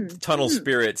 tunnel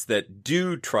spirits that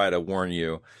do try to warn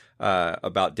you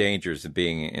about dangers of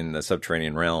being in the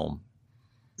subterranean realm.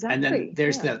 Exactly. And then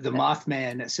there's the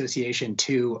Mothman Association,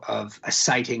 too, of a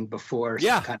sighting before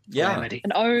some kind of calamity.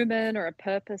 An omen or a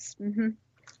purpose. Mm-hmm.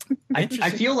 I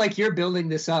feel like you're building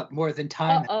this up more than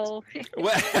time. Uh-oh.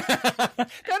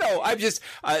 No, I'm just,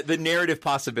 the narrative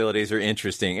possibilities are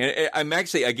interesting. And I'm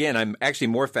actually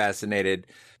more fascinated.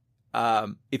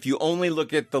 If you only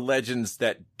look at the legends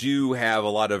that do have a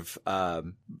lot of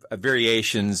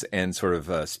variations and sort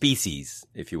of species,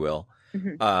 if you will,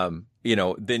 then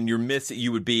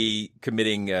you would be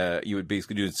committing, you would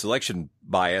basically do selection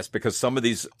bias, because some of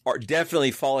these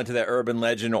definitely fall into that urban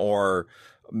legend or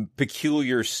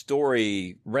peculiar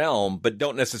story realm, but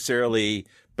don't necessarily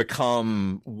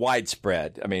become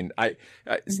widespread. I mean,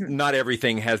 not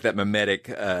everything has that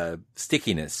mimetic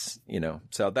stickiness,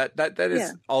 so that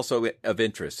is also of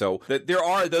interest. So there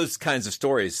are those kinds of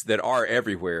stories that are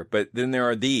everywhere, but then there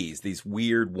are these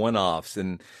weird one-offs,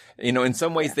 and in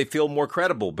some ways they feel more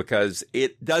credible because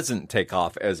it doesn't take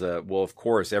off as of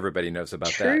course everybody knows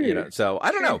about that, so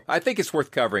I don't know. I think it's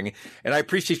worth covering, and I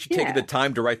appreciate you taking the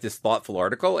time to write this thoughtful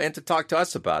article and to talk to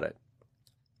us about it.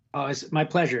 Oh, it's my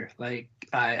pleasure. Like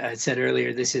I said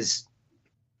earlier, this is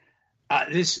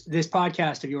this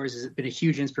podcast of yours has been a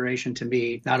huge inspiration to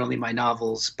me. Not only my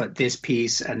novels, but this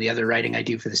piece and the other writing I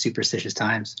do for the Superstitious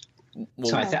Times.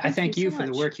 Well, so I thank you for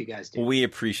the work you guys do. We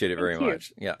appreciate it very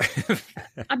much. Yeah.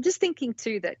 I'm just thinking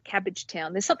too that Cabbage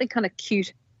Town, there's something kind of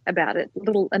cute about it, a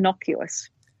little innocuous.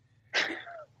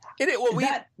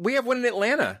 We have one in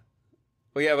Atlanta.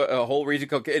 We have a whole region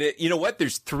called, you know what?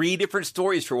 There's 3 different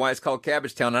stories for why it's called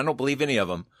Cabbage Town. I don't believe any of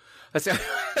them.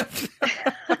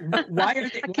 Why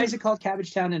is it called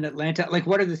Cabbage Town in Atlanta? Like,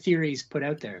 what are the theories put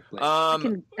out there? I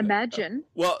can imagine.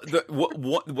 Well,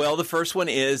 the first one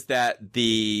is that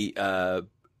the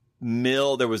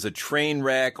mill, there was a train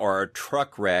wreck or a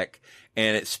truck wreck,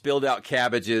 and it spilled out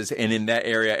cabbages, and in that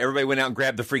area, everybody went out and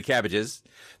grabbed the free cabbages.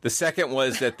 The second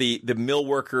was that the mill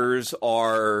workers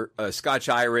are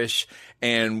Scotch-Irish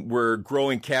and were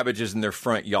growing cabbages in their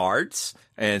front yards,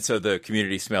 and so the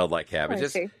community smelled like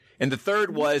cabbages. And the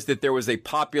third was that there was a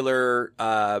popular,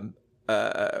 a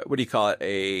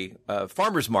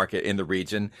farmer's market in the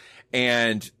region,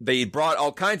 and they brought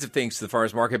all kinds of things to the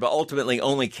farmer's market, but ultimately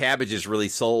only cabbages really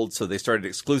sold, so they started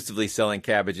exclusively selling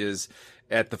cabbages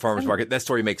at the farmer's market. That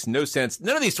story makes no sense.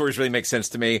 None of these stories really make sense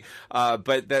to me,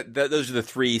 but those are the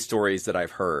 3 stories that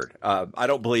I've heard. I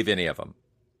don't believe any of them.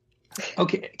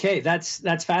 Okay,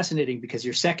 that's fascinating, because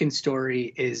your second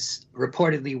story is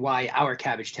reportedly why our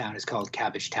Cabbage Town is called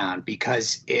Cabbage Town,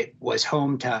 because it was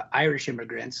home to Irish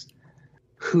immigrants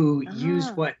who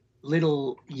used what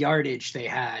little yardage they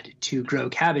had to grow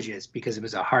cabbages, because it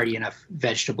was a hardy enough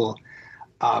vegetable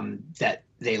that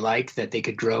they liked, that they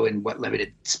could grow in what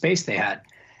limited space they had.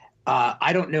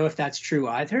 I don't know if that's true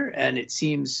either, and it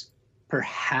seems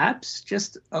perhaps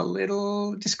just a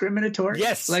little discriminatory.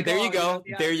 Yes, there you go.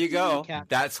 There you go.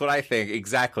 That's what I think.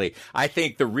 Exactly. I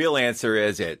think the real answer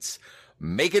is it's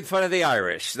making fun of the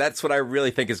Irish. That's what I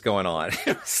really think is going on.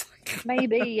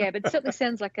 Maybe, yeah, but it certainly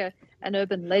sounds like an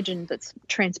urban legend that's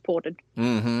transported.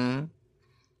 Mm-hmm.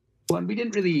 Well, and we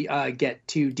didn't really get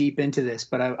too deep into this,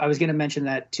 but I was going to mention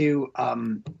that too.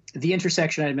 The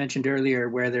intersection I mentioned earlier,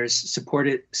 where there's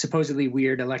supposedly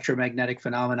weird electromagnetic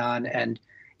phenomenon and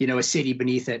a city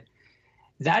beneath it,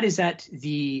 that is at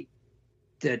the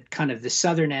kind of the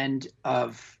southern end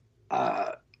of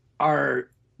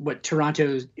what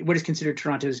is considered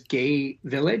Toronto's gay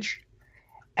village,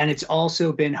 and it's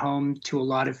also been home to a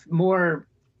lot of more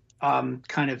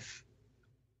kind of,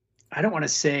 I don't want to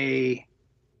say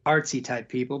artsy type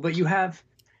people, but you have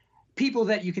people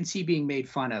that you can see being made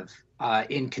fun of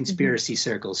in conspiracy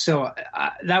circles. So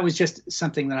that was just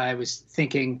something that I was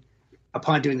thinking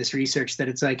upon doing this research, that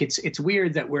it's like it's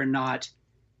weird that we're not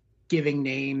giving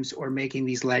names or making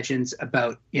these legends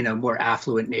about more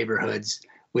affluent neighborhoods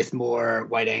with more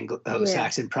white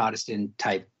Anglo-Saxon Protestant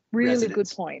type residents.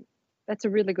 Good point. That's a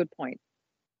really good point.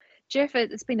 Jeff,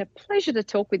 it's been a pleasure to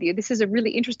talk with you. This is a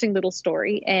really interesting little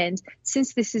story, and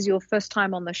since this is your first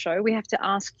time on the show, we have to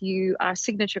ask you our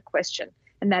signature question,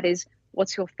 and that is,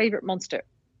 what's your favorite monster?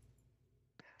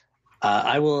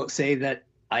 I will say that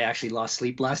I actually lost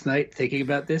sleep last night thinking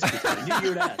about this because I knew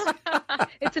you would ask.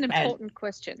 It's an important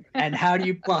question. And how do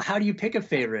you pick a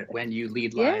favorite when you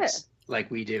lead lives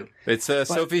like we do? It's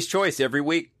Sophie's Choice every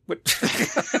week.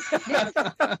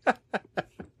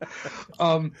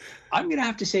 I'm going to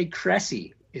have to say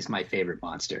Cressy is my favorite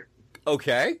monster.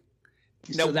 Okay.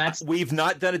 So no, we've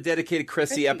not done a dedicated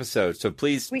Cressy episode, so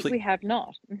please. We have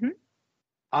not. Mm-hmm.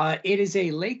 It is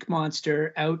a lake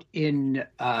monster out in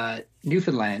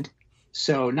Newfoundland,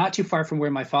 so not too far from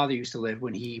where my father used to live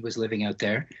when he was living out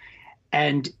there.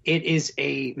 And it is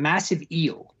a massive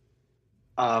eel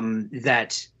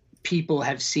that people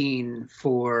have seen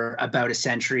for about a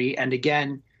century. And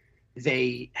again,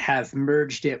 they have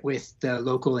merged it with the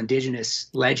local indigenous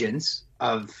legends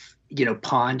of,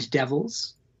 pond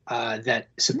devils that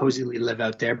supposedly live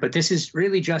out there. But this is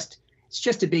really it's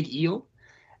just a big eel.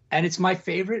 And it's my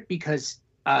favorite because,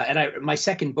 my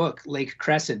second book, Lake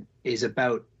Crescent, is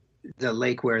about the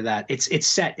lake where it's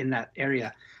set in that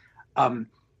area.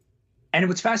 And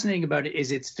what's fascinating about it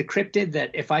is it's the cryptid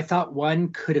that if I thought one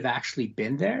could have actually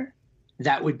been there,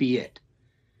 that would be it.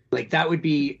 Like that would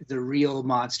be the real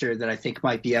monster that I think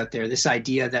might be out there. This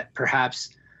idea that perhaps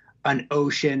an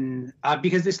ocean,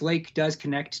 because this lake does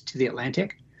connect to the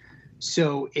Atlantic.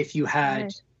 So if you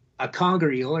had a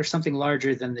conger eel or something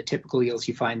larger than the typical eels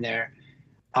you find there,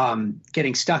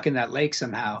 getting stuck in that lake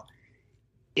somehow,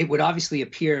 it would obviously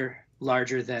appear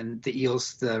larger than the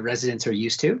eels the residents are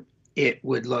used to. It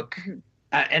would look,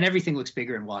 and everything looks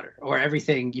bigger in water, or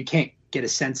everything, you can't get a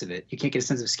sense of it. You can't get a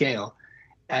sense of scale.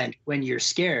 And when you're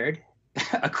scared,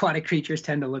 aquatic creatures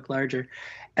tend to look larger.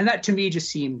 And that to me just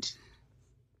seemed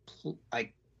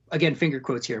like, again, finger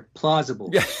quotes here, plausible.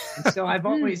 And so I've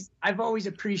always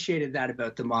appreciated that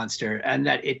about the monster, and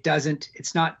that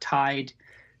it's not tied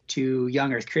to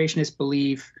young Earth creationist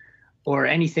belief or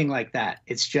anything like that.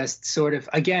 It's just sort of,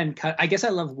 again, I guess I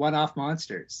love one-off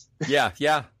monsters. Yeah.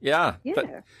 But,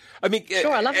 I mean,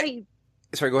 sure. I love how you.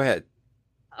 Sorry, go ahead.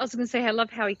 I was going to say, I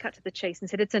love how he cut to the chase and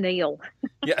said it's an eel.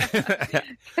 Yeah.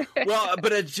 Well,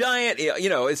 but a giant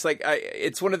eel, it's like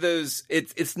it's one of those.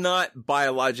 It's not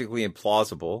biologically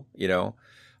implausible. It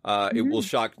will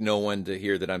shock no one to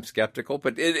hear that I'm skeptical,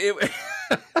 but it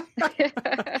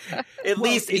at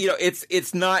least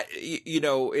it's not.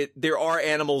 There are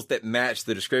animals that match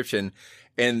the description.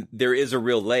 And there is a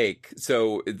real lake.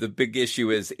 So the big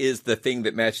issue is the thing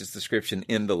that matches the description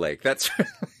in the lake. That's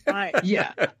right.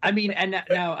 Yeah. I mean, and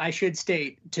now I should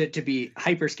state to be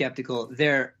hyper skeptical,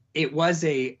 it was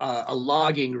a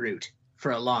logging route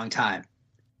for a long time.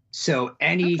 So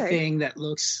anything that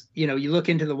looks, you look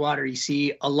into the water, you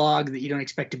see a log that you don't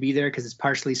expect to be there because it's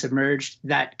partially submerged,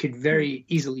 that could very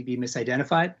easily be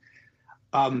misidentified.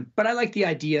 But I like the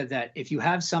idea that if you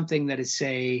have something that is,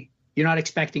 say, you're not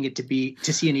expecting it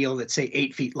to see an eel that's, say,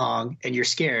 8 feet long, and you're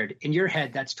scared. In your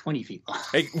head, that's 20 feet long.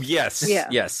 Yes. Yeah.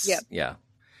 Yes. Yep. Yeah.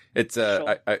 It's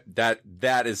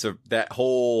that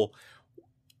whole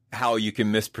how you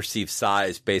can misperceive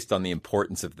size based on the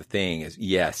importance of the thing is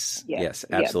yes,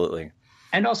 absolutely. Yep.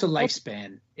 And also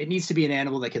lifespan. It needs to be an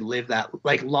animal that can live that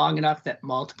long enough that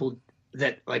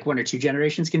like one or two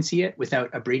generations can see it without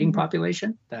a breeding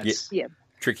population. That's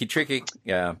tricky.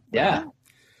 Yeah. Yeah.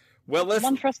 Well,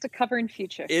 one for us to cover in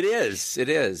future. It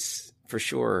is for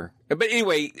sure. But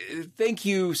anyway, thank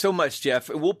you so much, Jeff.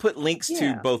 We'll put links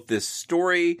to both this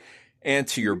story and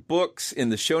to your books in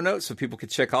the show notes so people can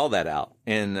check all that out.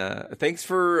 And thanks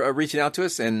for reaching out to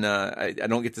us. And I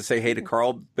don't get to say hey to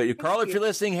Carl, but Carl, if you're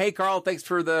listening, hey, Carl, thanks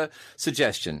for the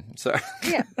suggestion. So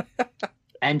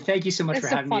and thank you so much for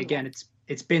having me again.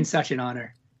 It's been such an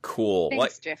honor. Cool.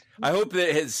 Thanks, Jeff. I hope that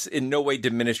it has in no way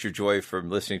diminished your joy from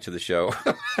listening to the show.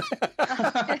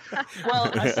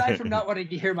 Well, aside from not wanting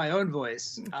to hear my own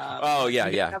voice. I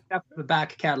have enough of a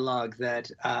back catalog that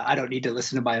I don't need to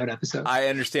listen to my own episode. I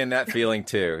understand that feeling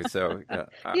too. So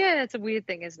it's a weird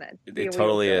thing, isn't it? It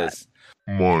totally is.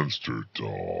 Monster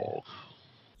Talk.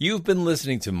 You've been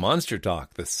listening to Monster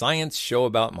Talk, the science show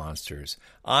about monsters.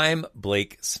 I'm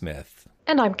Blake Smith.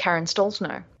 And I'm Karen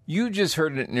Stolzno. You just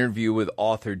heard an interview with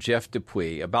author Jeff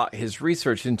Dupuis about his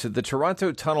research into the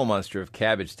Toronto tunnel monster of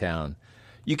Cabbagetown.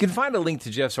 You can find a link to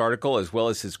Jeff's article as well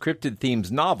as his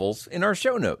cryptid-themed novels in our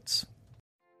show notes.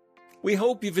 We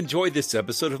hope you've enjoyed this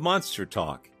episode of Monster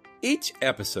Talk. Each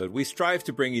episode, we strive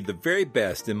to bring you the very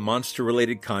best in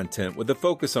monster-related content with a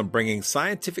focus on bringing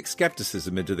scientific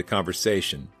skepticism into the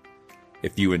conversation.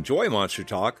 If you enjoy Monster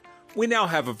Talk, we now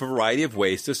have a variety of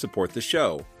ways to support the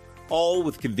show, all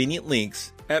with convenient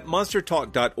links at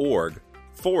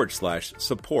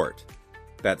monstertalk.org/support.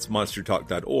 That's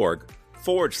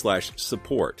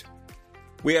monstertalk.org/support.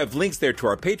 We have links there to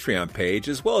our Patreon page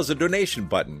as well as a donation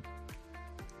button.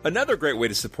 Another great way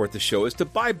to support the show is to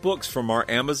buy books from our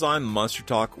Amazon Monster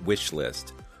Talk wish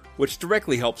list, which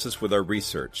directly helps us with our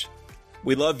research.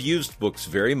 We love used books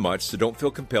very much, so don't feel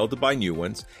compelled to buy new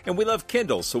ones, and we love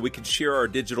Kindle so we can share our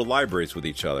digital libraries with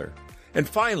each other. And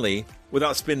finally,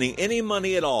 without spending any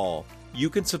money at all, you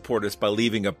can support us by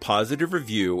leaving a positive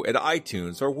review at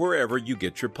iTunes or wherever you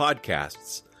get your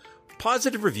podcasts.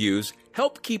 Positive reviews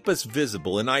help keep us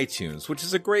visible in iTunes, which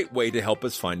is a great way to help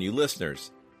us find new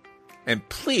listeners. And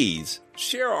please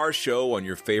share our show on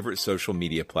your favorite social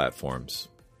media platforms.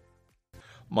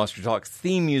 Monster Talk's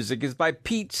theme music is by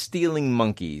Peach Stealing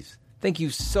Monkeys. Thank you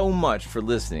so much for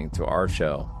listening to our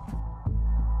show.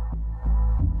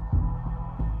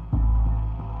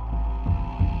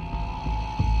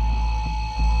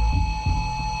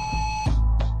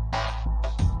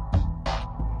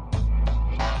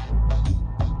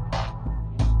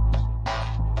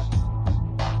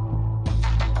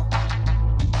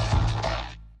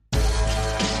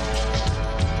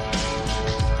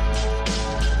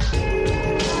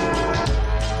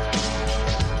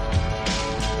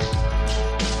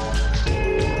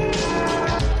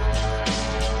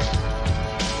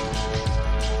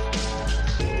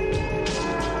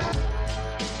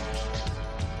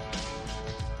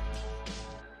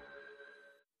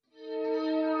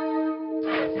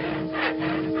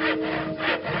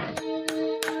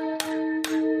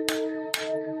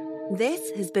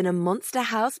 This has been a Monster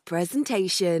House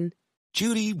presentation.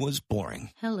 Judy was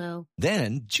boring. Hello.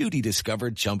 Then Judy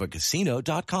discovered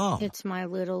ChumbaCasino.com. It's my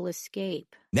little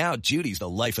escape. Now Judy's the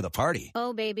life of the party.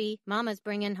 Oh, baby, mama's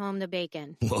bringing home the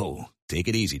bacon. Whoa, take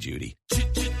it easy, Judy.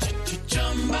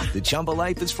 The Chumba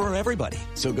life is for everybody.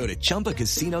 So go to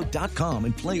ChumbaCasino.com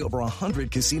and play over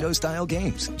 100 casino-style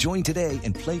games. Join today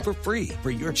and play for free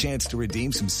for your chance to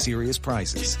redeem some serious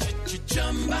prizes.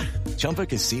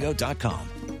 ChumbaCasino.com.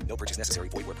 No purchase necessary.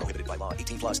 Void where prohibited by law.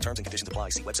 18+ terms and conditions apply.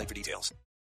 See website for details.